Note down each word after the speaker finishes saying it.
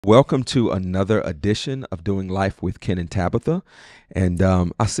Welcome to another edition of Doing Life with Ken and Tabitha. And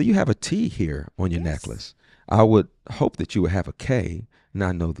I see you have a T here on your Yes. necklace. I would hope that you would have a K. And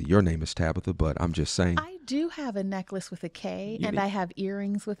I know that your name is Tabitha, but I'm just saying, I do have a necklace with a K, you and need, I have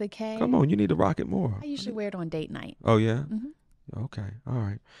earrings with a come K. on, you need to rock it more. I usually wear it on date night. Oh, yeah? hmm Okay. All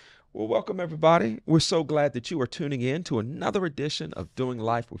right. Well, welcome everybody. We're so glad that you are tuning in to another edition of Doing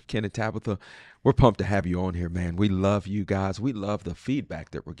Life with Ken and Tabitha. We're pumped to have you on here, man. We love you guys. We love the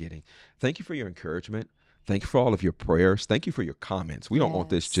feedback that we're getting. Thank you for your encouragement. Thank you for all of your prayers. Thank you for your comments. We don't want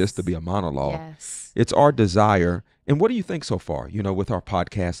this just to be Yes. a monologue. Yes. It's our desire. And what do you think so far? With our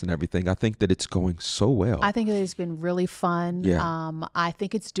podcast and everything, I think that it's going so I well. think it has been really fun. Yeah. I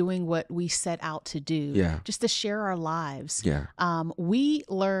think it's doing what we set out to do, Yeah. just to share our lives. Yeah. We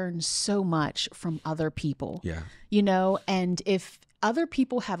learn so much from other people, Yeah. and if other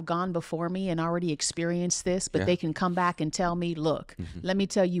people have gone before me and already experienced this, but Yeah. they can come back and tell me, look, let me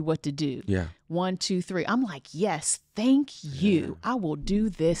tell you what to do. Yeah. 1, 2, 3. I'm like, yes, thank you. I will do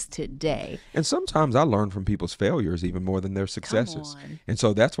this today. And sometimes I learn from people's failures even more than their Come successes. on. And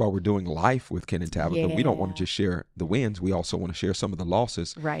so that's why we're doing life with Ken and Tabitha. We don't want to Yeah. just share the wins. We also want to share some of the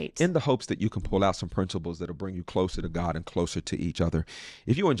losses Right. in the hopes that you can pull out some principles that'll bring you closer to God and closer to each other.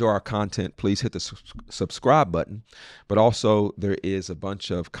 If you enjoy our content, please hit the subscribe button. But also, there is a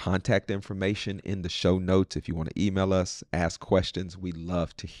bunch of contact information in the show notes. If you want to email us, ask questions, we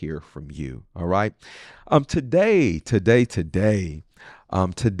love to hear from you. All right.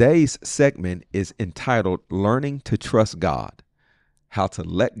 Today's segment is entitled Learning to Trust God, How to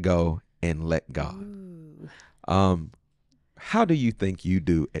Let Go and Let God. Ooh. Um, how do you think you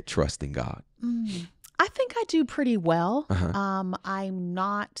do at trusting God? I think I do pretty well. Uh-huh. I'm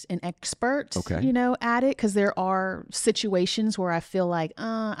not an expert, Okay. at it, because there are situations where I feel like,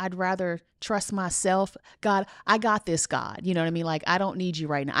 I'd rather trust myself. God, I got this, God. You know what I mean? Like, I don't need you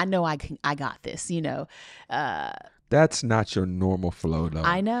right now. I know I got this. That's not your normal flow, though.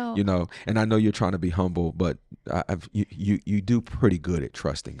 I know. And I know you're trying to be humble, but you do pretty good at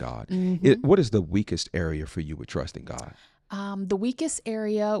trusting God. Mhm. What is the weakest area for you with trusting God? The weakest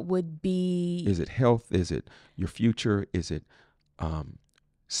area would be Is it health? Is it your future? Is it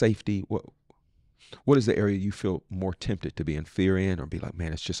safety? What is the area you feel more tempted to be in fear in, or be like,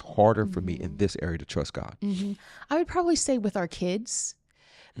 man, it's just harder for me in this area to trust God? I would probably say with our kids.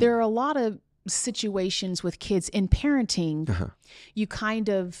 There are a lot of situations with kids in parenting. Uh-huh. You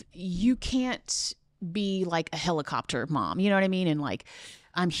can't be like a helicopter mom, you know what I mean? And like,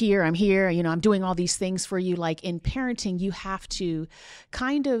 I'm here, I'm doing all these things for you. Like in parenting, you have to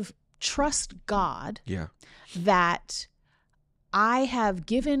kind of trust God Yeah. that I have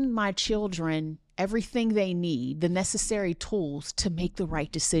given my children everything they need, the necessary tools to make the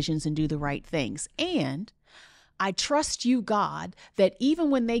right decisions and do the right things. And I trust you, God, that even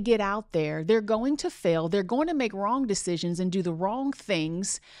when they get out there, they're going to fail. They're going to make wrong decisions and do the wrong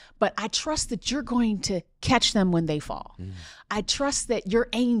things. But I trust that you're going to catch them when they fall. I trust that your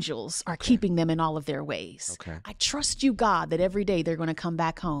angels are keeping them in all of their ways. Okay. I trust you, God, that every day they're going to come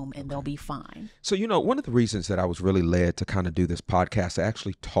back home and they'll be fine. So, one of the reasons that I was really led to kind of do this podcast, I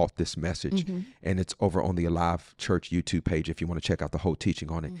actually taught this message, and it's over on the Alive Church YouTube page if you want to check out the whole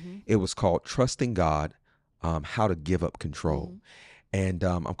teaching on it. It was called Trusting God, How to Give Up Control. And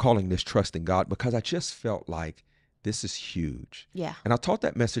I'm calling this Trusting God because I just felt like this is huge. Yeah. And I taught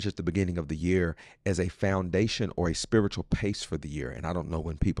that message at the beginning of the year as a foundation or a spiritual pace for the year. And I don't know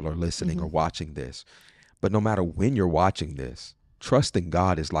when people are listening or watching this, but no matter when you're watching this, trusting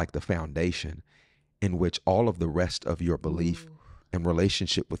God is like the foundation in which all of the rest of your belief and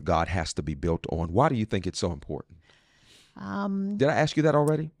relationship with God has to be built on. Why do you think it's so important? Did I ask you that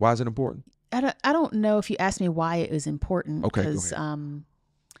already? Why is it important? I don't know if you asked me why it was important. Okay, go Because ahead.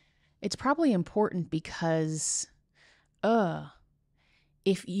 it's probably important because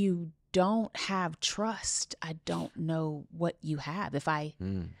if you don't have trust, I don't know what you have. If I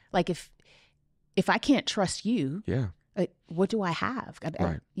like if I can't trust you, Yeah. what do I have?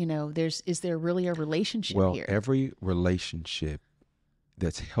 Right. Is there really a relationship Well, here? every relationship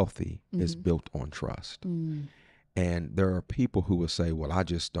that's healthy is built on trust. Mm, And there are people who will say, well, I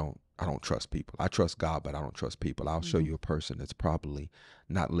don't trust people. I trust God, but I don't trust people. I'll show you a person that's probably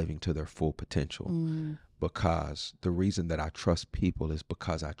not living to their full potential, because the reason that I trust people is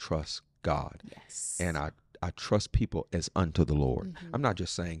because I trust God. yes. And I trust people as unto the Lord. I'm not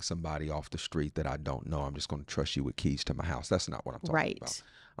just saying somebody off the street that I don't know, I'm just going to trust you with keys to my house. That's not what I'm talking Right. about.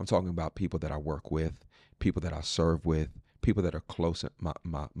 I'm talking about people that I work with, people that I serve with, people that are close,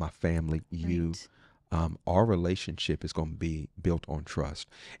 my family, you. Right. Our relationship is going to be built on trust.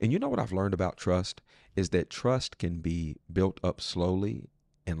 And you know what I've learned about trust is that trust can be built up slowly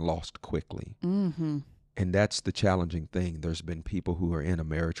and lost quickly. Mm-hmm. And that's the challenging thing. There's been people who are in a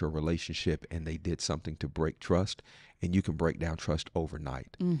marriage or relationship and they did something to break trust, and you can break down trust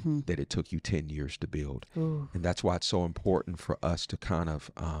overnight Mm-hmm. that it took you 10 years to build. Ooh. And that's why it's so important for us to kind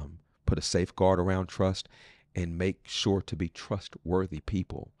of put a safeguard around trust and make sure to be trustworthy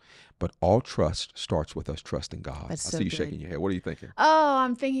people. But all trust starts with us trusting God. That's I so see you good. shaking your head. What are you thinking? Oh,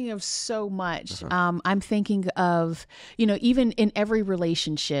 I'm thinking of so much. Uh-huh. I'm thinking of, even in every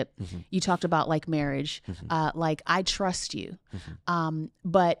relationship, Mm-hmm. you talked about like marriage, Mm-hmm. like I trust you. Mm-hmm.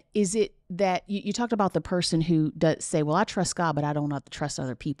 But is it that you talked about the person who does say, well, I trust God, but I don't have to trust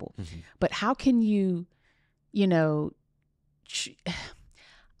other people. Mm-hmm. But how can you,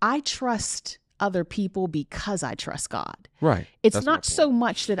 I trust other people because I trust God. Right. It's That's my not point. so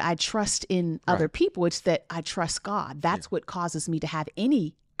much that I trust in other Right. people. It's that I trust God. That's what causes me to have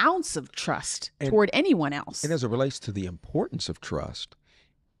any ounce of trust And- toward anyone else. And as it relates to the importance of trust,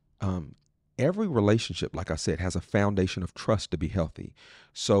 every relationship, like I said, has a foundation of trust to be healthy.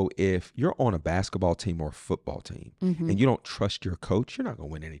 So if you're on a basketball team or a football team Mhm. and you don't trust your coach, you're not going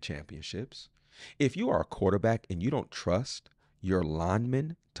to win any championships. If you are a quarterback and you don't trust your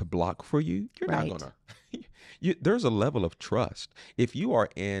lineman to block for you, you're Right. not going to. There's a level of trust. If you are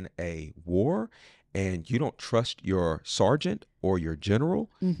in a war and you don't trust your sergeant or your general,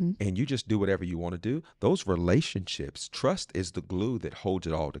 Mhm. and you just do whatever you want to do, those relationships, trust is the glue that holds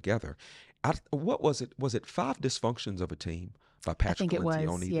it all together. What was it? Was it 5 Dysfunctions of a Team by Patrick think it was,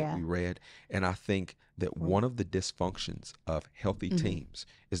 Lencioni yeah. that we read? And I think that one of the dysfunctions of healthy teams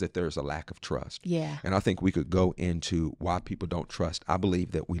is that there's a lack of trust. Yeah. And I think we could go into why people don't trust. I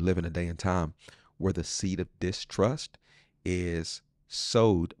believe that we live in a day and time where the seed of distrust is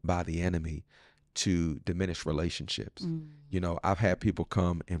sowed by the enemy to diminish relationships. I've had people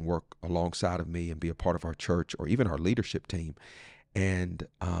come and work alongside of me and be a part of our church or even our leadership team. And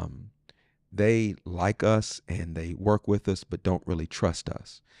they like us and they work with us, but don't really trust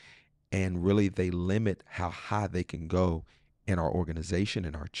us. And really, they limit how high they can go in our organization,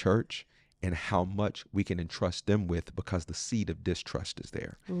 in our church, and how much we can entrust them with because the seed of distrust is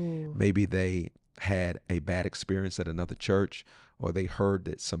there. Ooh. Maybe they had a bad experience at another church, or they heard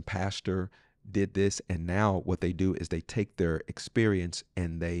that some pastor did this, and now what they do is they take their experience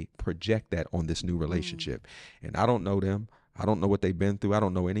and they project that on this new relationship. And I don't know them. I don't know what they've been through. I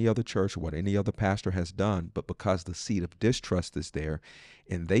don't know any other church or what any other pastor has done, but because the seed of distrust is there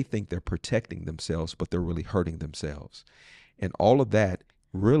and they think they're protecting themselves, but they're really hurting themselves. And all of that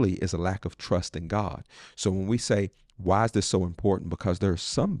really is a lack of trust in God. So when we say, why is this so important? Because there's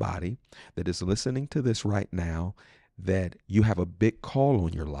somebody that is listening to this right now that you have a big call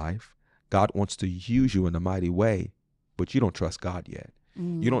on your life. God wants to use you in a mighty way, but you don't trust God yet.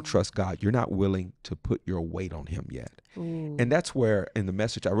 You don't trust God. You're not willing to put your weight on him yet. Ooh. And that's where in the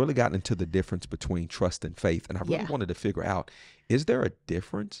message, I really got into the difference between trust and faith. And I really Yeah. wanted to figure out, is there a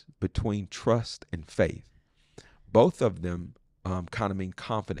difference between trust and faith? Both of them kind of mean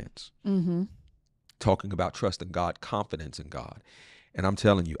confidence. Mm-hmm. Talking about trust in God, confidence in God. And I'm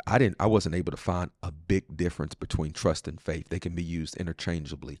telling you, I wasn't able to find a big difference between trust and faith. They can be used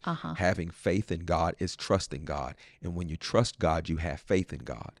interchangeably. Uh-huh. Having faith in God is trusting God. And when you trust God, you have faith in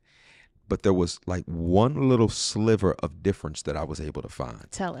God. But there was like one little sliver of difference that I was able to find.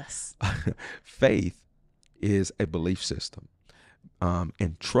 Tell us. Faith is a belief system.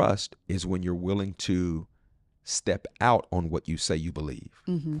 And trust is when you're willing to step out on what you say you believe.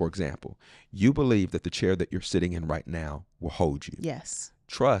 Mm-hmm. For example, you believe that the chair that you're sitting in right now will hold you. Yes.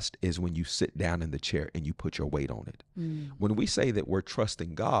 Trust is when you sit down in the chair and you put your weight on it. When we say that we're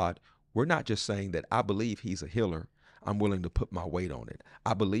trusting God, we're not just saying that I believe he's a healer. I'm willing to put my weight on it.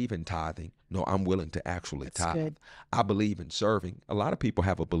 I believe in tithing. No, I'm willing to actually That's tithe. good. I believe in serving. A lot of people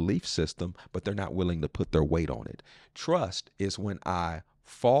have a belief system, but they're not willing to put their weight on it. Trust is when I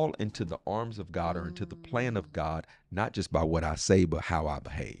fall into the arms of God or into the plan of God, not just by what I say, but how I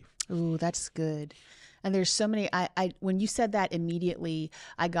behave. Ooh, that's good. And there's so many, I when you said that immediately,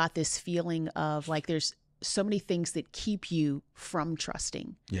 I got this feeling of like there's so many things that keep you from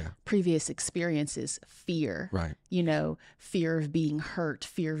trusting. Yeah. Previous experiences, fear, Right. Fear of being hurt,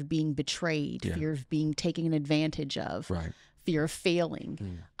 fear of being betrayed, Yeah. fear of being taken advantage of, Right. fear of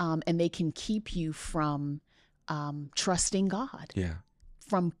failing. And they can keep you from trusting God, Yeah.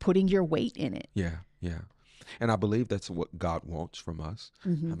 from putting your weight in it. Yeah. Yeah. And I believe that's what God wants from us.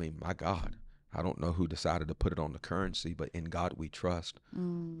 Mhm. I mean, my God, I don't know who decided to put it on the currency, but in God we trust.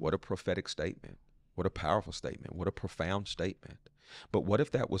 What a prophetic statement. What a powerful statement. What a profound statement. But what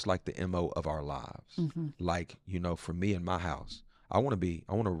if that was like the MO of our lives? Like, for me in my house, I want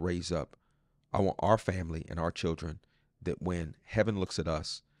to raise up, I want our family and our children that when heaven looks at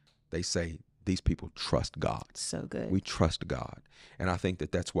us, they say, these people trust God. So good. We trust God. And I think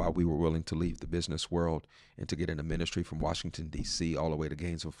that that's why we were willing to leave the business world and to get into ministry from Washington, D.C. all the way to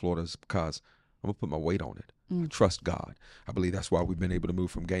Gainesville, Florida, is because I'm going to put my weight on it. I trust God. I believe that's why we've been able to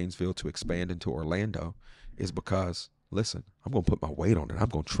move from Gainesville to expand into Orlando, is because, listen, I'm going to put my weight on it. I'm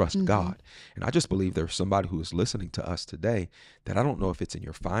going to trust God. And I just believe there's somebody who is listening to us today that I don't know if it's in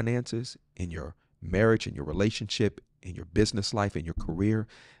your finances, in your marriage, in your relationship, in your business life, in your career,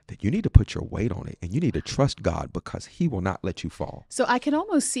 that you need to put your weight on it and you need to trust God, because he will not let you fall. So I can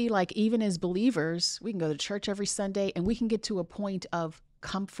almost see, like, even as believers, we can go to church every Sunday and we can get to a point of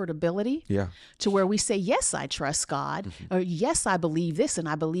comfortability to where we say, yes, I trust God, or yes, I believe this and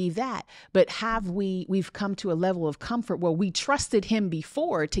I believe that. But we've come to a level of comfort where we trusted him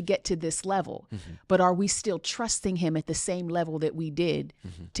before to get to this level, but are we still trusting him at the same level that we did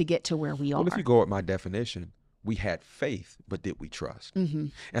to get to where we are? Well, if you go with my definition, we had faith, but did we trust?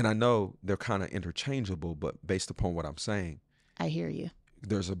 And I know they're kind of interchangeable, but based upon what I'm saying, I hear you.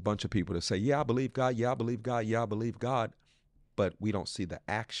 There's a bunch of people that say, yeah, I believe God. Yeah, I believe God. Yeah, I believe God. But we don't see the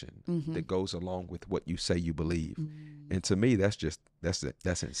action that goes along with what you say you believe. And to me, that's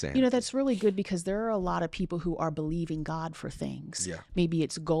insanity. You know, that's really good, because there are a lot of people who are believing God for things. Yeah. Maybe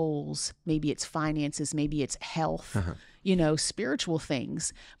it's goals, maybe it's finances, maybe it's health, you know, spiritual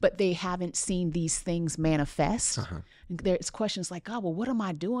things, but they haven't seen these things manifest. There's questions like, God, well, what am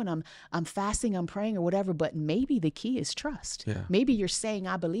I doing? I'm fasting, I'm praying, or whatever. But maybe the key is trust. Yeah. Maybe you're saying,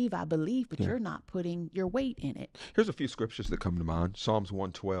 I believe, but you're not putting your weight in it. Here's a few scriptures that come to mind. Psalms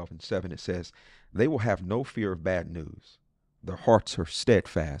 112:7, it says, they will have no fear of bad news. Their hearts are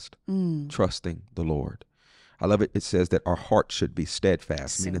steadfast, trusting the Lord. I love it. It says that our hearts should be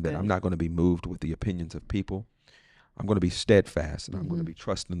steadfast, meaning that I'm not going to be moved with the opinions of people. I'm going to be steadfast, and I'm going to be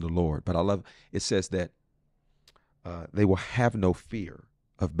trusting the Lord. But I love, it says that they will have no fear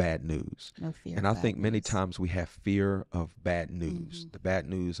of bad news. No fear. And I think many times we have fear of bad news, the bad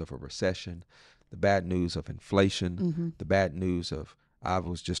news of a recession, the bad news of inflation, the bad news of, I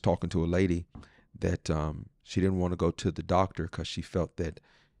was just talking to a lady that she didn't want to go to the doctor because she felt that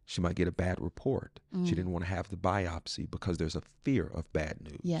she might get a bad report. She didn't want to have the biopsy because there's a fear of bad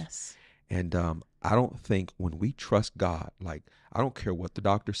news. Yes. And I don't think when we trust God, like, I don't care what the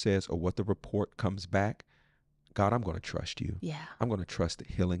doctor says or what the report comes back, God, I'm going to trust you. Yeah. I'm going to trust that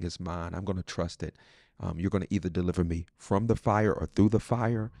healing is mine. I'm going to trust that you're going to either deliver me from the fire or through the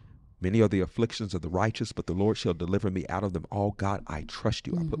fire. Many are the afflictions of the righteous, but the Lord shall deliver me out of them all. God, I trust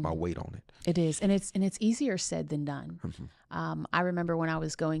you. I put my weight on it. It is. And it's easier said than done. I remember when I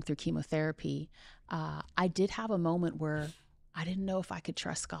was going through chemotherapy, I did have a moment where I didn't know if I could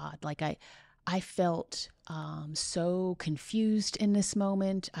trust God. Like I felt so confused in this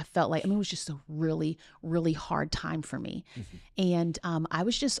moment. I felt like, it was just a really, really hard time for me. And I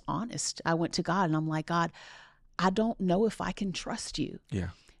was just honest. I went to God and I'm like, God, I don't know if I can trust you. Yeah.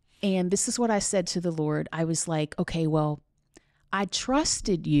 And this is what I said to the Lord. I was like, okay, well, I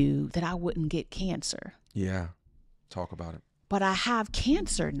trusted you that I wouldn't get cancer. Yeah. Talk about it. But I have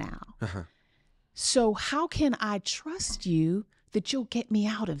cancer now. So how can I trust you that you'll get me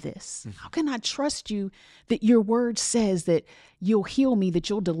out of this? How can I trust you that your word says that you'll heal me,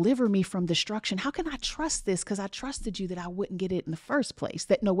 that you'll deliver me from destruction? How can I trust this? Because I trusted you that I wouldn't get it in the first place,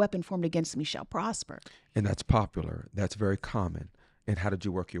 that no weapon formed against me shall prosper. And that's popular. That's very common. And how did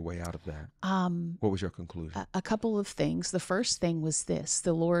you work your way out of that? What was your conclusion? A couple of things. The first thing was this.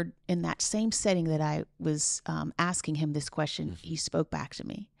 The Lord, in that same setting that I was asking him this question, he spoke back to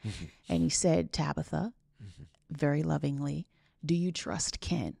me. And he said, Tabitha, very lovingly, do you trust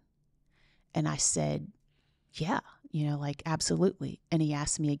Ken? And I said, yeah, absolutely. And he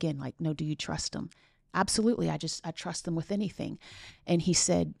asked me again, like, no, do you trust him? Absolutely. I trust him with anything. And he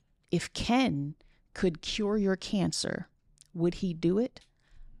said, if Ken could cure your cancer, would he do it?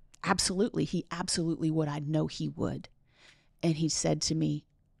 Absolutely. He absolutely would. I know he would. And he said to me,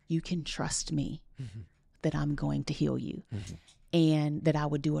 you can trust me that I'm going to heal you and that I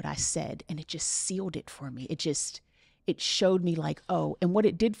would do what I said. And it just sealed it for me. It showed me like, oh, and what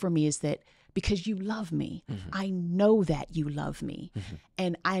it did for me is that because you love me, I know that you love me.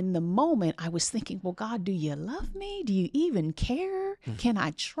 And in the moment I was thinking, well, God, do you love me? Do you even care? Can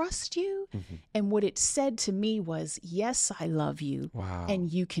I trust you? And what it said to me was, yes, I love you. Wow. And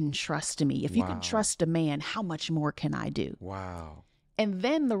you can trust me. If you can trust a man, how much more can I do? Wow. And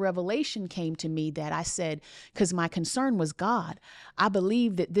then the revelation came to me that I said, because my concern was, God, I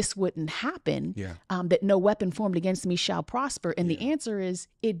believe that this wouldn't happen, that no weapon formed against me shall prosper. And the answer is,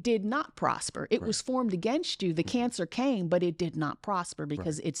 it did not prosper. It was formed against you. The cancer came, but it did not prosper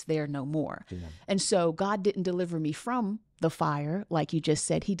because it's there no more. And so God didn't deliver me from the fire, like you just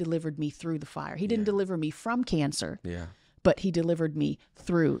said. He delivered me through the fire. He didn't deliver me from cancer, but he delivered me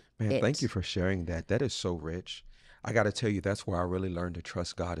through it. Thank you for sharing that. That is so rich. I got to tell you, that's where I really learned to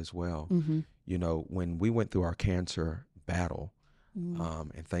trust God as well. You know, when we went through our cancer battle,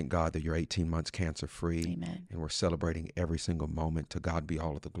 and thank God that you're 18 months cancer free. Amen. And we're celebrating every single moment. To God be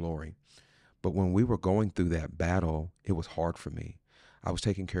all of the glory. But when we were going through that battle, it was hard for me. I was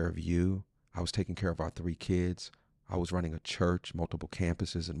taking care of you. I was taking care of our 3 kids. I was running a church, multiple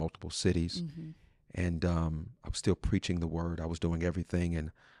campuses in multiple cities. And I was still preaching the word. I was doing everything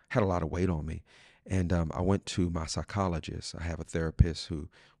and had a lot of weight on me. And I went to my psychologist. I have a therapist who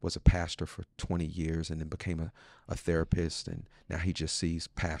was a pastor for 20 years and then became a therapist. And now he just sees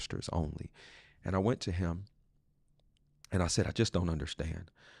pastors only. And I went to him and I said, I just don't understand.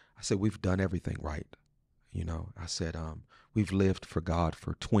 I said, we've done everything right. You know, I said, we've lived for God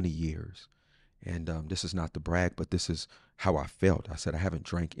for 20 years. And this is not to brag, but this is how I felt. I said, I haven't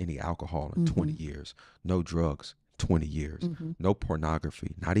drank any alcohol in 20 years, no drugs, 20 years, no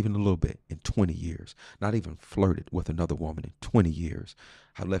pornography, not even a little bit in 20 years, not even flirted with another woman in 20 years.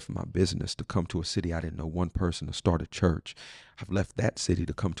 I left my business to come to a city I didn't know one person to start a church. I've left that city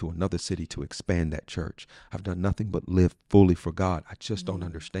to come to another city to expand that church. I've done nothing but live fully for God. I just don't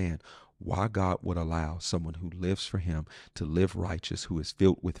understand why God would allow someone who lives for him to live righteous, who is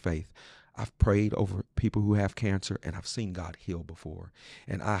filled with faith. I've prayed over people who have cancer, and I've seen God heal before.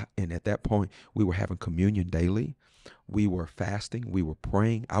 And at that point, we were having communion daily. We were fasting. We were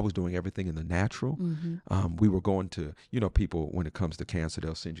praying. I was doing everything in the natural. We were going to, people, when it comes to cancer,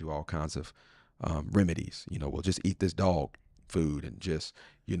 they'll send you all kinds of remedies. Well, just eat this dog food and just,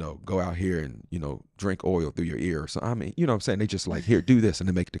 go out here and, drink oil through your ear. So, I mean, what I'm saying? They just like, here, do this, and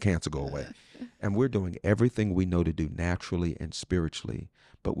then make the cancer go away. And we're doing everything we know to do naturally and spiritually,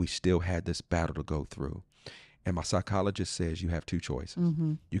 but we still had this battle to go through. And my psychologist says you have 2 choices.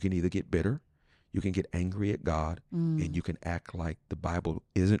 You can either get bitter, you can get angry at God, and you can act like the Bible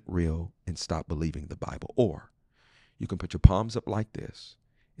isn't real and stop believing the Bible. Or you can put your palms up like this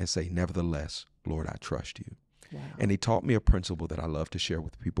and say, nevertheless, Lord, I trust you. Wow. And he taught me a principle that I love to share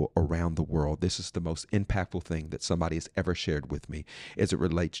with people around the world. This is the most impactful thing that somebody has ever shared with me as it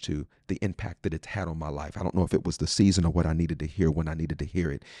relates to the impact that it's had on my life. I don't know if it was the season or what I needed to hear when I needed to hear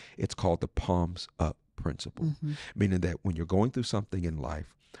it. It's called the palms up principle, meaning that when you're going through something in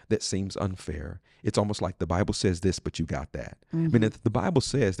life that seems unfair, it's almost like the Bible says this, but you got that. I mean, the Bible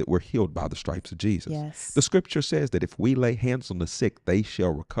says that we're healed by the stripes of Jesus. Yes. The scripture says that if we lay hands on the sick, they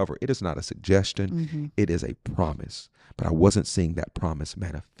shall recover. It is not a suggestion. It is a promise. But I wasn't seeing that promise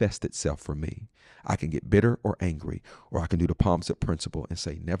manifest itself for me. I can get bitter or angry, or I can do the palms up principle and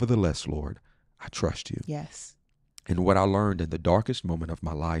say, nevertheless, Lord, I trust you. Yes. And what I learned in the darkest moment of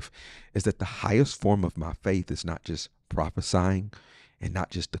my life is that the highest form of my faith is not just prophesying and not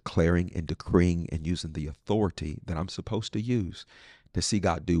just declaring and decreeing and using the authority that I'm supposed to use to see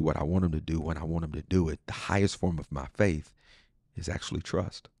God do what I want him to do when I want him to do it. The highest form of my faith is actually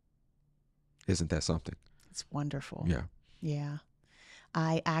trust. Isn't that something? It's wonderful. Yeah. Yeah.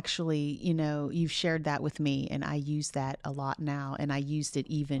 I actually, you've shared that with me, and I use that a lot now. And I used it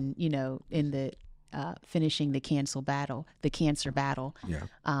even, in the finishing the cancer battle.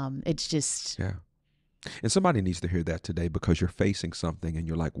 Yeah. It's just. Yeah. And somebody needs to hear that today, because you're facing something and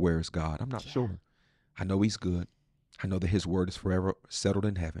you're like, where's God? I'm not sure. I know he's good. I know that his word is forever settled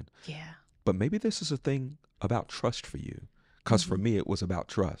in heaven. Yeah. But maybe this is a thing about trust for you. Because for me, it was about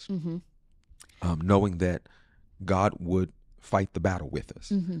trust. Knowing that God would fight the battle with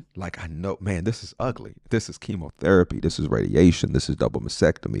us. Like, I know, man, this is ugly. This is chemotherapy. This is radiation. This is double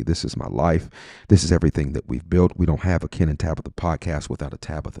mastectomy. This is my life. This is everything that we've built. We don't have a Ken and Tabitha podcast without a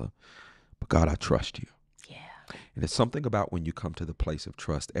Tabitha. But God, I trust you. Yeah. And it's something about when you come to the place of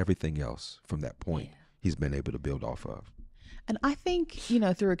trust, everything else from that point, he's been able to build off of. And I think,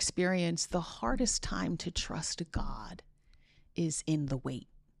 through experience, the hardest time to trust God is in the wait.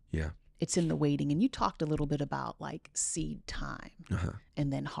 Yeah. It's in the waiting. And you talked a little bit about like seed time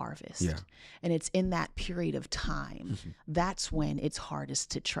and then harvest. Yeah. And it's in that period of time. That's when it's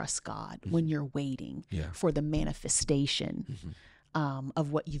hardest to trust God, when you're waiting for the manifestation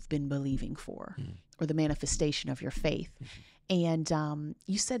of what you've been believing for, or the manifestation of your faith. And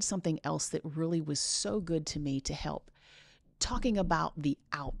you said something else that really was so good to me to help talking about the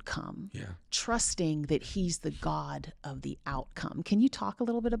outcome, Yeah. trusting that he's the God of the outcome. Can you talk a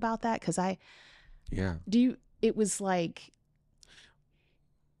little bit about that? Because it was like,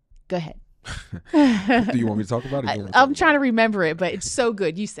 go ahead. Do you want me to talk about it? I'm trying to remember it, but it's so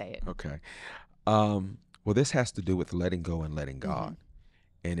good. You say it. Okay. Well, this has to do with letting go and letting God,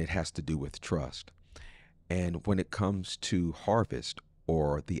 and it has to do with trust. And when it comes to harvest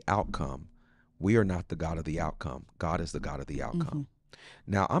or the outcome, we are not the God of the outcome. God is the God of the outcome.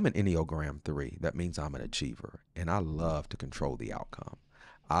 Now, I'm an Enneagram 3. That means I'm an achiever, and I love to control the outcome.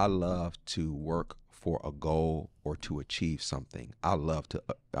 I love to work for a goal or to achieve something.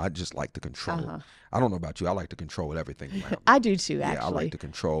 I just like to control. I don't know about you. I like to control everything around me. I do too, actually. Yeah, I like to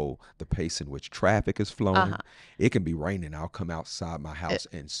control the pace in which traffic is flowing. It can be raining. I'll come outside my house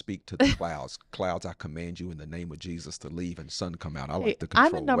and speak to the clouds. Clouds, I command you in the name of Jesus to leave, and sun come out. I like to control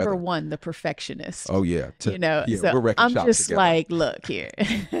I'm a number weather. one, the perfectionist. Oh, yeah. So we're wrecking I'm shop just together. like, look here.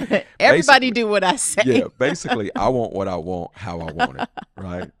 Everybody do what I say. Yeah, basically, I want what I want, how I want it,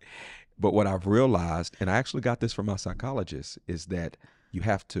 right? But what I've realized, and I actually got this from my psychologist, is that you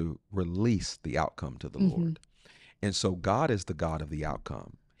have to release the outcome to the Lord. And so God is the God of the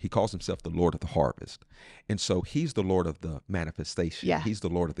outcome. He calls himself the Lord of the harvest. And so he's the Lord of the manifestation. Yeah. He's the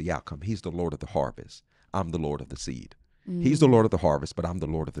Lord of the outcome. He's the Lord of the harvest. I'm the Lord of the seed. He's the Lord of the harvest, but I'm the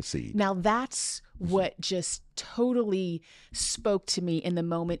Lord of the seed. Now that's what just totally spoke to me in the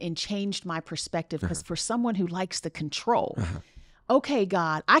moment and changed my perspective, because for someone who likes the control, okay,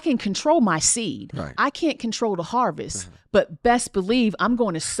 God, I can control my seed. Right. I can't control the harvest, but best believe I'm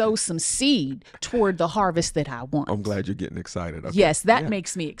going to sow some seed toward the harvest that I want. I'm glad you're getting excited. Okay. Yes, that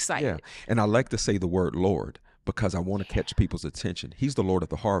makes me excited. Yeah. And I like to say the word Lord because I want to catch people's attention. He's the Lord of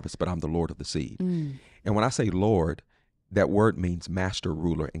the harvest, but I'm the Lord of the seed. And when I say Lord, that word means master,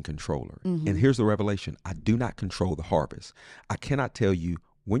 ruler, and controller. And here's the revelation. I do not control the harvest. I cannot tell you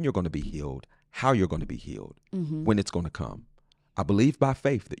when you're going to be healed, how you're going to be healed, when it's going to come. I believe by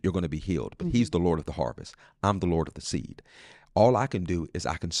faith that you're going to be healed, but he's the Lord of the harvest. I'm the Lord of the seed. All I can do is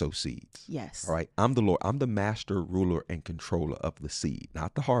I can sow seeds. Yes. All right. I'm the Lord. I'm the master, ruler, and controller of the seed,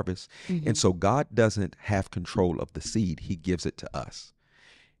 not the harvest. And so God doesn't have control of the seed. He gives it to us.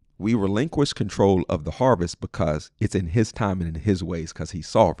 We relinquish control of the harvest because it's in his time and in his ways because he's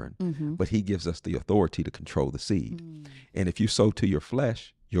sovereign. But he gives us the authority to control the seed. And if you sow to your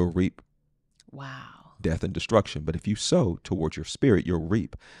flesh, you'll reap death and destruction. But if you sow towards your spirit, you'll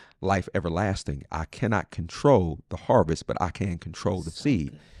reap life everlasting. I cannot control the harvest, but I can control the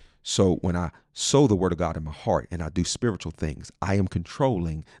seed. So when I sow the word of God in my heart and I do spiritual things, I am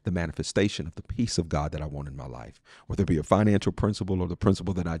controlling the manifestation of the peace of God that I want in my life. Whether it be a financial principle or the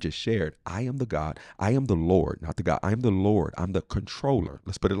principle that I just shared, I am the God. I am the Lord, not the God. I am the Lord. I'm the controller.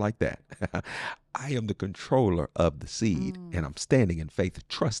 Let's put it like that. I am the controller of the seed, and I'm standing in faith,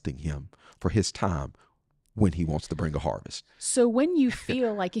 trusting him for his time when he wants to bring a harvest. So when you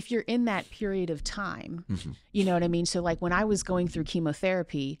feel like, if you're in that period of time, you know what I mean? So like when I was going through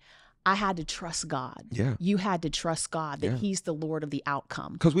chemotherapy, I had to trust God. Yeah. You had to trust God that he's the Lord of the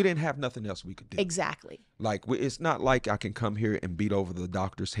outcome. Because we didn't have nothing else we could do. Exactly. Like, it's not like I can come here and beat over the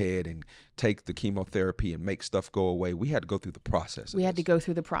doctor's head and take the chemotherapy and make stuff go away. We had to go through the process. We had to go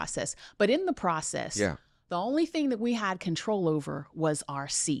through the process. But in the process, the only thing that we had control over was our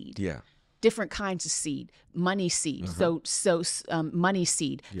seed. Yeah. Different kinds of seed, money seed. So money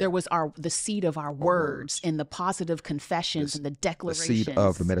seed. There was the seed of our words and the positive confessions and the declarations. The seed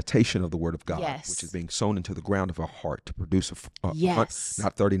of the meditation of the word of God, which is being sown into the ground of our heart to produce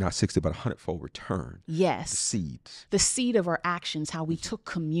not 30, not 60, but 100-fold return. Yes. The seeds. The seed of our actions, how we took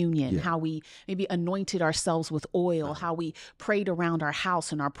communion, how we maybe anointed ourselves with oil, how we prayed around our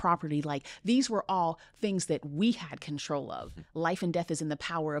house and our property. Like, these were all things that we had control of. Life and death is in the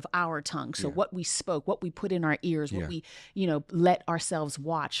power of our tongue. So what we spoke, what we put in our ears, what we, let ourselves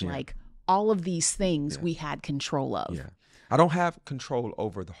watch, like all of these things we had control of. Yeah. I don't have control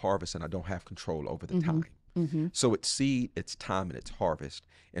over the harvest, and I don't have control over the time. So it's seed, it's time, and it's harvest.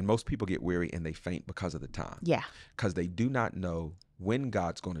 And most people get weary and they faint because of the time. Yeah. Because they do not know when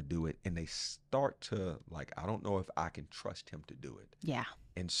God's going to do it. And they start to I don't know if I can trust him to do it. Yeah.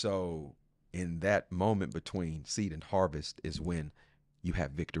 And so in that moment between seed and harvest is when you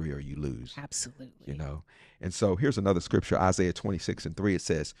have victory or you lose. Absolutely. And so here's another scripture, Isaiah 26:3. It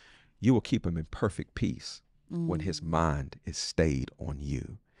says, you will keep him in perfect peace when his mind is stayed on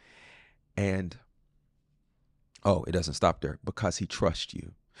you. And, it doesn't stop there, because he trusts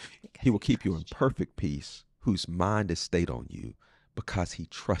you. He will keep you in perfect peace whose mind is stayed on you because he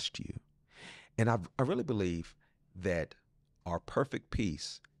trusts you. And I really believe that our perfect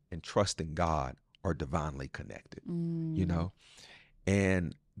peace and trust in God are divinely connected, you Mm. know?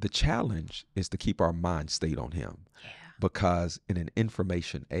 And the challenge is to keep our mind stayed on him, Yeah. because in an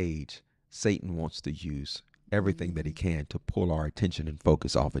information age, Satan wants to use everything that he can to pull our attention and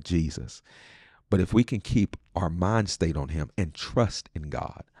focus off of Jesus. But if we can keep our mind stayed on him and trust in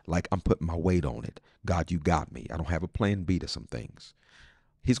God, like I'm putting my weight on it, God, you got me. I don't have a plan B to some things.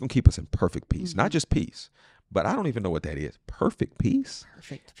 He's going to keep us in perfect peace, not just peace, but I don't even know what that is. Perfect peace.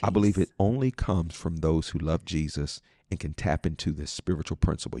 Perfect peace. I believe it only comes from those who love Jesus and can tap into this spiritual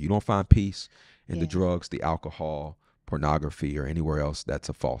principle. You don't find peace in the Yeah. drugs, the alcohol, pornography, or anywhere else. That's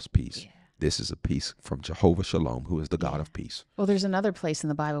a false peace. Yeah. This is a peace from Jehovah Shalom, who is the God Yeah. of peace. Well, there's another place in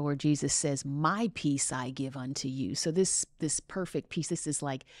the Bible where Jesus says, "My peace I give unto you." So this perfect peace, this is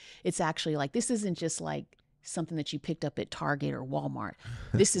like, it's actually like, this isn't just like something that you picked up at Target or Walmart.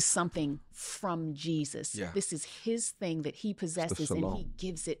 This is something from Jesus. Yeah. This is his thing that he possesses, and he shalom.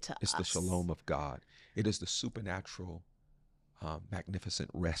 gives it to It's us. the shalom of God. It is the supernatural, magnificent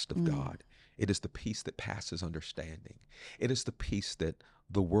rest of Mm. God. It is the peace that passes understanding. It is the peace that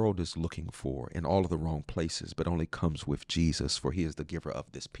the world is looking for in all of the wrong places, but only comes with Jesus, for he is the giver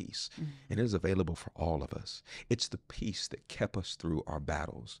of this peace. And it is available for all of us. It's the peace that kept us through our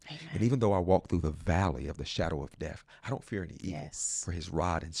battles. Amen. And even though I walk through the valley of the shadow of death, I don't fear any evil. Yes. For his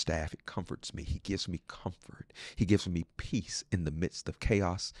rod and staff, it comforts me. He gives me comfort. He gives me peace in the midst of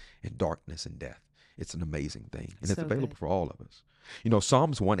chaos and darkness and death. It's an amazing thing. And it's So available good. for all of us. You know,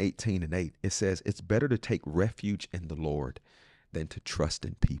 Psalms 118:8, it says, it's better to take refuge in the Lord than to trust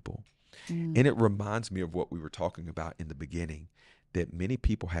in people. Mm. And it reminds me of what we were talking about in the beginning, that many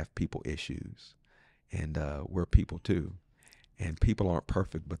people have people issues. And we're people too. And people aren't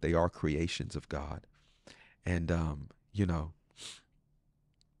perfect, but they are creations of God. And, you know,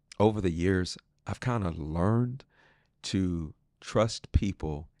 over the years, I've kind of learned to trust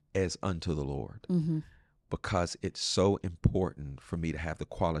people as unto the Lord, Mm-hmm. because it's so important for me to have the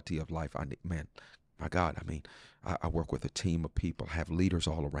quality of life I need. Man, my God, I mean, I work with a team of people, have leaders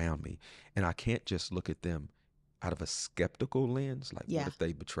all around me, and I can't just look at them out of a skeptical lens. Like, Yeah. what if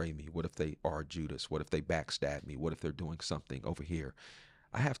they betray me? What if they are Judas? What if they backstab me? What if they're doing something over here?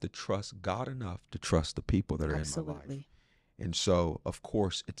 I have to trust God enough to trust the people that are in my life. Absolutely. And so, of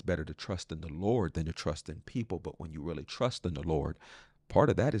course, it's better to trust in the Lord than to trust in people. But when you really trust in the Lord, part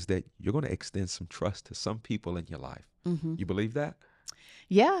of that is that you're going to extend some trust to some people in your life. Mm-hmm. You believe that?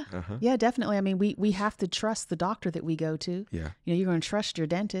 Yeah. Uh-huh. Yeah, definitely. I mean, we have to trust the doctor that we go to. Yeah. You know, you're going to trust your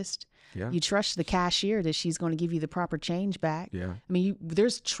dentist. Yeah. You trust the cashier that she's going to give you the proper change back. Yeah. I mean,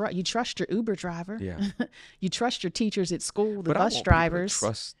 you trust your Uber driver. Yeah. You trust your teachers at school, the But I bus want people to drivers.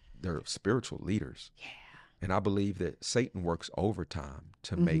 trust their spiritual leaders. Yeah. And I believe that Satan works overtime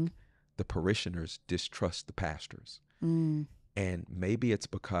to make the parishioners distrust the pastors. Mm. And maybe it's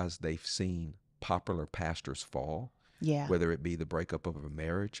because they've seen popular pastors fall, Yeah. whether it be the breakup of a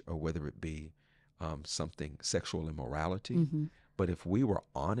marriage or whether it be something, sexual immorality. Mm-hmm. But if we were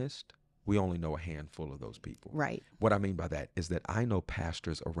honest, we only know a handful of those people. Right. What I mean by that is that I know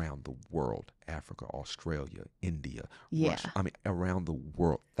pastors around the world, Africa, Australia, India, Yeah. Russia. I mean, around the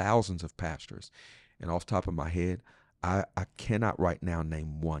world, thousands of pastors. And off the top of my head, I cannot right now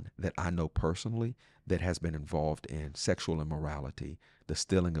name one that I know personally that has been involved in sexual immorality, the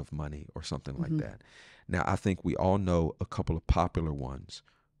stealing of money, or something like that. Now, I think we all know a couple of popular ones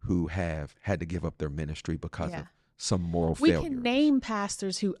who have had to give up their ministry because of some moral failure. We can name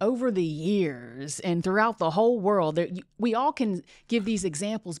pastors who, over the years and throughout the whole world, we all can give these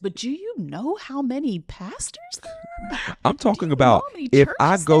examples. But do you know how many pastors there are? I'm talking know about how many if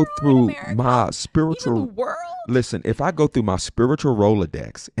I churches go there are in through America? my Even the spiritual world? listen, if I go through my spiritual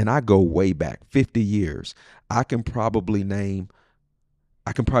Rolodex and I go way back 50 years, I can probably name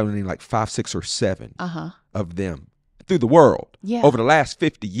like 5, 6, or 7 of them through the world over the last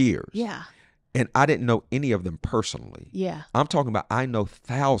 50 years. Yeah. And I didn't know any of them personally. Yeah. I'm talking about I know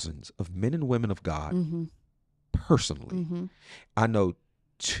thousands of men and women of God personally. Mm-hmm. I know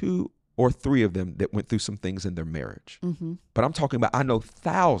 2 or 3 of them that went through some things in their marriage. Mm-hmm. But I'm talking about I know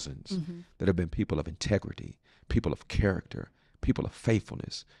thousands that have been people of integrity, people of character, people of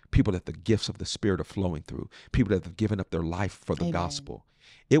faithfulness, people that the gifts of the Spirit are flowing through, people that have given up their life for the Amen. gospel.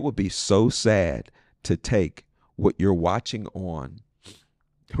 It would be so sad to take what you're watching on,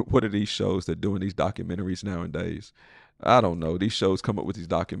 what are these shows that are doing these documentaries nowadays? I don't know. These shows come up with these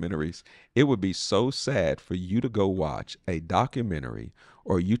documentaries. It would be so sad for you to go watch a documentary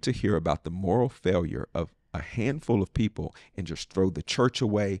or you to hear about the moral failure of a handful of people and just throw the church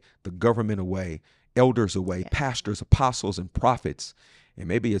away, the government away, elders away, pastors, apostles, and prophets, And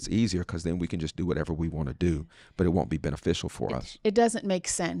maybe it's easier because then we can just do whatever we want to do, but it won't be beneficial for us. It doesn't make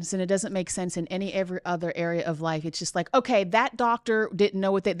sense. And it doesn't make sense in every other area of life. It's just like, okay, that doctor didn't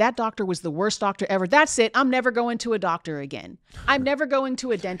know what that doctor was the worst doctor ever. That's it. I'm never going to a doctor again. I'm never going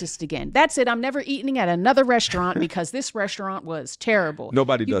to a dentist again. That's it. I'm never eating at another restaurant because this restaurant was terrible.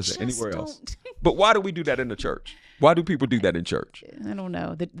 Nobody does it anywhere else. But why do we do that in the church? Why do people do that in church? I don't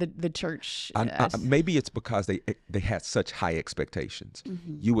know. The church. Maybe it's because they had such high expectations.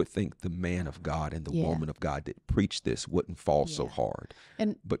 Mm-hmm. You would think the man of God and the woman of God that preached this wouldn't fall so hard.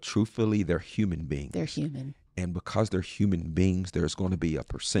 But truthfully, they're human beings. They're human. And because they're human beings, there's going to be a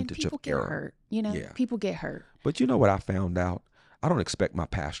percentage of error. People get hurt. People get hurt. But you know what I found out? I don't expect my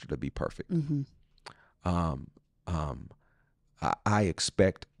pastor to be perfect. Mm-hmm. I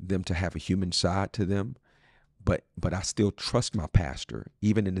expect them to have a human side to them, but I still trust my pastor,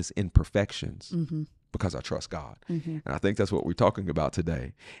 even in his imperfections, because I trust God. Mm-hmm. And I think that's what we're talking about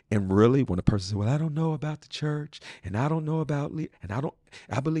today. And really, when a person says, well, I don't know about the church, and I don't know about,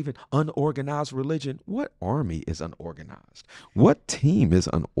 I believe in unorganized religion. What army is unorganized? What team is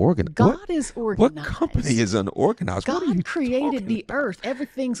unorganized? God is organized. What company is unorganized? God created the earth.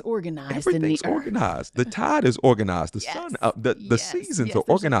 Everything's organized. Everything's organized. The tide is organized. The sun, the seasons are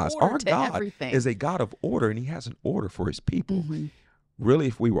organized. Our God is a God of order, and he has an order for his people. Mm-hmm. Really,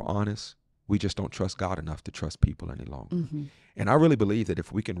 if we were honest, we just don't trust God enough to trust people any longer. Mm-hmm. And I really believe that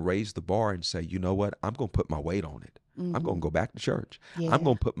if we can raise the bar and say, you know what, I'm going to put my weight on it. Mm-hmm. I'm going to go back to church. Yeah. I'm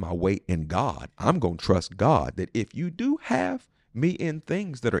going to put my weight in God. I'm going to trust God that if you do have me in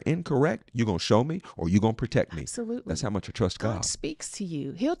things that are incorrect, you're going to show me or you're going to protect me. Absolutely. That's how much I trust God. God speaks to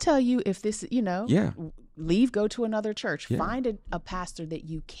you. He'll tell you if this, leave, go to another church. Yeah. Find a pastor that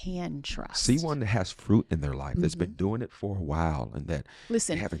you can trust. See one that has fruit in their life, that's been doing it for a while, and that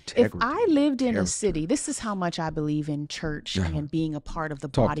Listen, they have integrity. if I lived in a city, this is how much I believe in church and being a part of the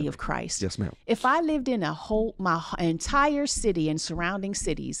body of Christ. Yes, ma'am. If I lived in my entire city and surrounding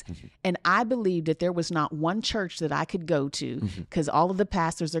cities, and I believed that there was not one church that I could go to because all of the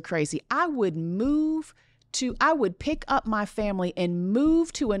pastors are crazy, I would pick up my family and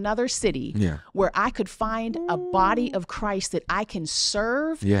move to another city where I could find a body of Christ that I can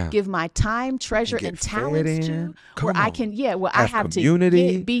serve, give my time, treasure, and talents to, where I can, I have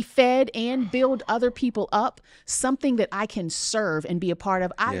community. to be fed and build other people up, something that I can serve and be a part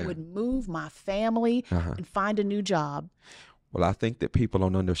of. I would move my family and find a new job. Well, I think that people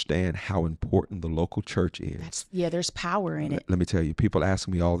don't understand how important the local church is. There's power in it. Let me tell you, people ask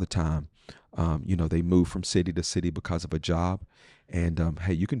me all the time, they move from city to city because of a job. And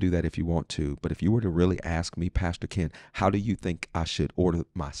hey, you can do that if you want to. But if you were to really ask me, Pastor Ken, how do you think I should order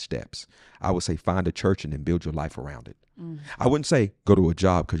my steps? I would say find a church and then build your life around it. I wouldn't say go to a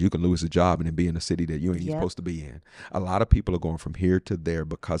job because you can lose a job and then be in a city that you ain't supposed to be in. A lot of people are going from here to there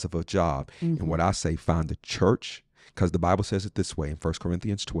because of a job. And what I say, find the church, because the Bible says it this way in 1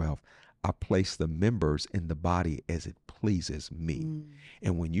 Corinthians 12, I place the members in the body as it pleases me.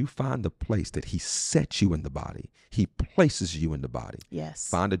 And when you find the place that he sets you in the body, he places you in the body. Yes.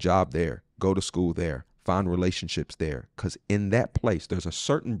 Find a job there, go to school there, find relationships there. Because in that place, there's a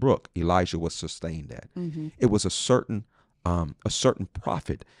certain brook Elijah was sustained at. It was a certain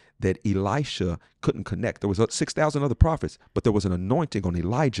prophet that Elisha couldn't connect. There was 6,000 other prophets, but there was an anointing on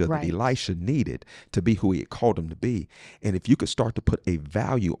Elijah that Elisha needed to be who he had called him to be. And if you could start to put a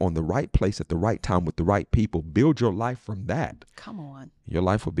value on the right place at the right time with the right people, build your life from that. Come on. Your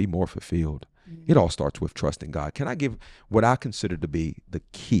life will be more fulfilled. It all starts with trusting God. Can I give what I consider to be the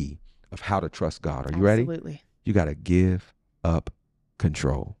key of how to trust God? Are you ready? Absolutely. You got to give up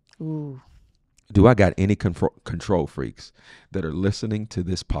control. Ooh. Do I got any control freaks that are listening to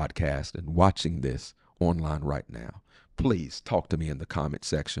this podcast and watching this online right now? Please talk to me in the comment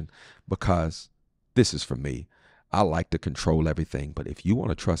section, because this is for me. I like to control everything, but if you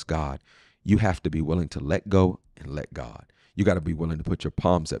want to trust God, you have to be willing to let go and let God. You got to be willing to put your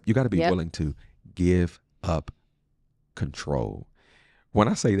palms up. You got to be willing to give up control. When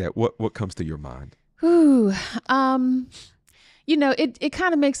I say that, what comes to your mind? Ooh, it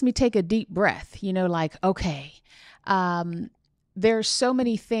kind of makes me take a deep breath, okay, there's so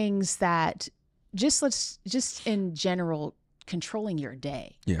many things that just in general, controlling your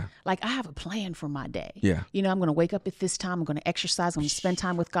day. Yeah. Like I have a plan for my day. Yeah. I'm going to wake up at this time. I'm going to exercise. I'm going to spend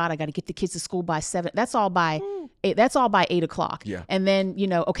time with God. I got to get the kids to school by 7. That's all by 8. That's all by 8 o'clock. Yeah. And then,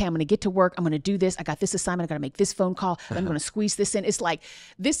 okay, I'm going to get to work. I'm going to do this. I got this assignment. I got to make this phone call. I'm going to squeeze this in. It's like,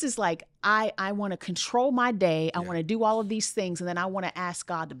 this is like, I want to control my day. I want to do all of these things. And then I want to ask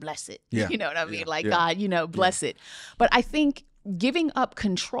God to bless it. Yeah. You know what I mean? Yeah. Like, yeah. God, bless it. But I think giving up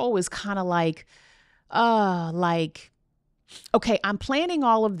control is kind of like okay, I'm planning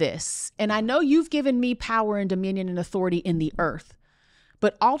all of this, and I know you've given me power and dominion and authority in the earth,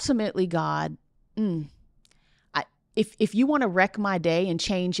 but ultimately, God, if you want to wreck my day and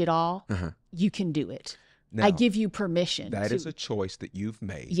change it all, you can do it. Now, I give you permission. That is a choice that you've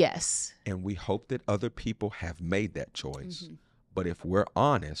made. Yes. And we hope that other people have made that choice. But if we're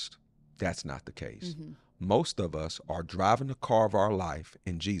honest, that's not the case. Most of us are driving the car of our life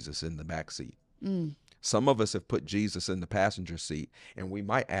and Jesus in the back seat. Some of us have put Jesus in the passenger seat, and we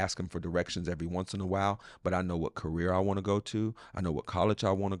might ask him for directions every once in a while, but I know what career I want to go to. I know what college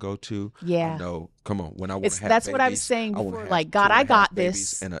I want to go to. Yeah. I know, come on, when I want to have That's babies, what I was saying before, like, God, 2.5 I got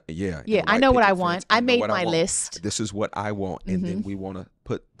this. And I know what I want. I made my list. This is what I want. And then we want to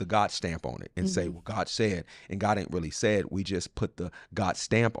put the God stamp on it and say, well, God said, and God ain't really said. We just put the God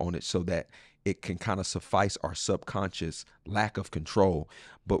stamp on it so that it can kind of suffice our subconscious lack of control.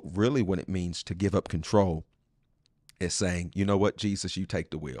 But really what it means to give up control is saying, you know what, Jesus, you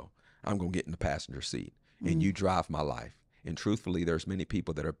take the wheel. I'm going to get in the passenger seat and you drive my life. And truthfully, there's many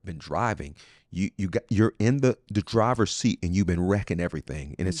people that have been driving. You're in the driver's seat and you've been wrecking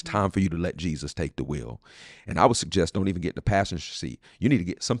everything. And it's time for you to let Jesus take the wheel. And I would suggest don't even get in the passenger seat.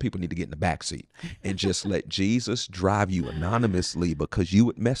 Some people need to get in the back seat and just let Jesus drive you anonymously, because you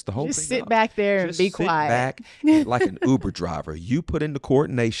would mess the whole thing up. Just sit back there and be quiet. Back like an Uber driver. You put in the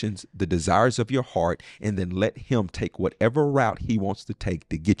coordinations, the desires of your heart, and then let him take whatever route he wants to take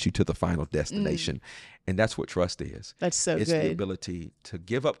to get you to the final destination. And that's what trust is. That's so good. It's the ability to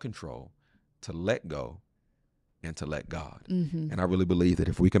give up control, to let go, and to let God. And I really believe that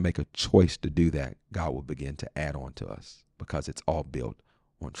if we can make a choice to do that, God will begin to add on to us, because it's all built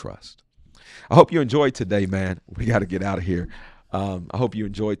on trust. I hope you enjoyed today, man. We got to get out of here. I hope you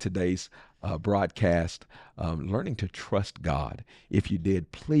enjoyed today's broadcast, learning to trust God. If you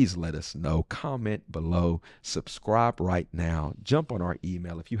did, please let us know. Comment below, subscribe right now, jump on our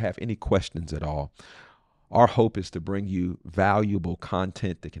email if you have any questions at all. Our hope is to bring you valuable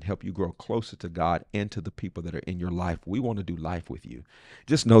content that can help you grow closer to God and to the people that are in your life. We want to do life with you.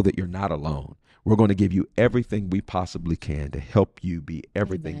 Just know that you're not alone. We're going to give you everything we possibly can to help you be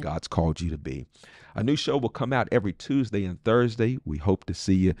everything God's called you to be. A new show will come out every Tuesday and Thursday. We hope to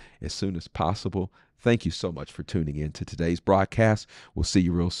see you as soon as possible. Thank you so much for tuning in to today's broadcast. We'll see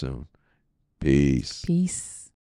you real soon. Peace. Peace.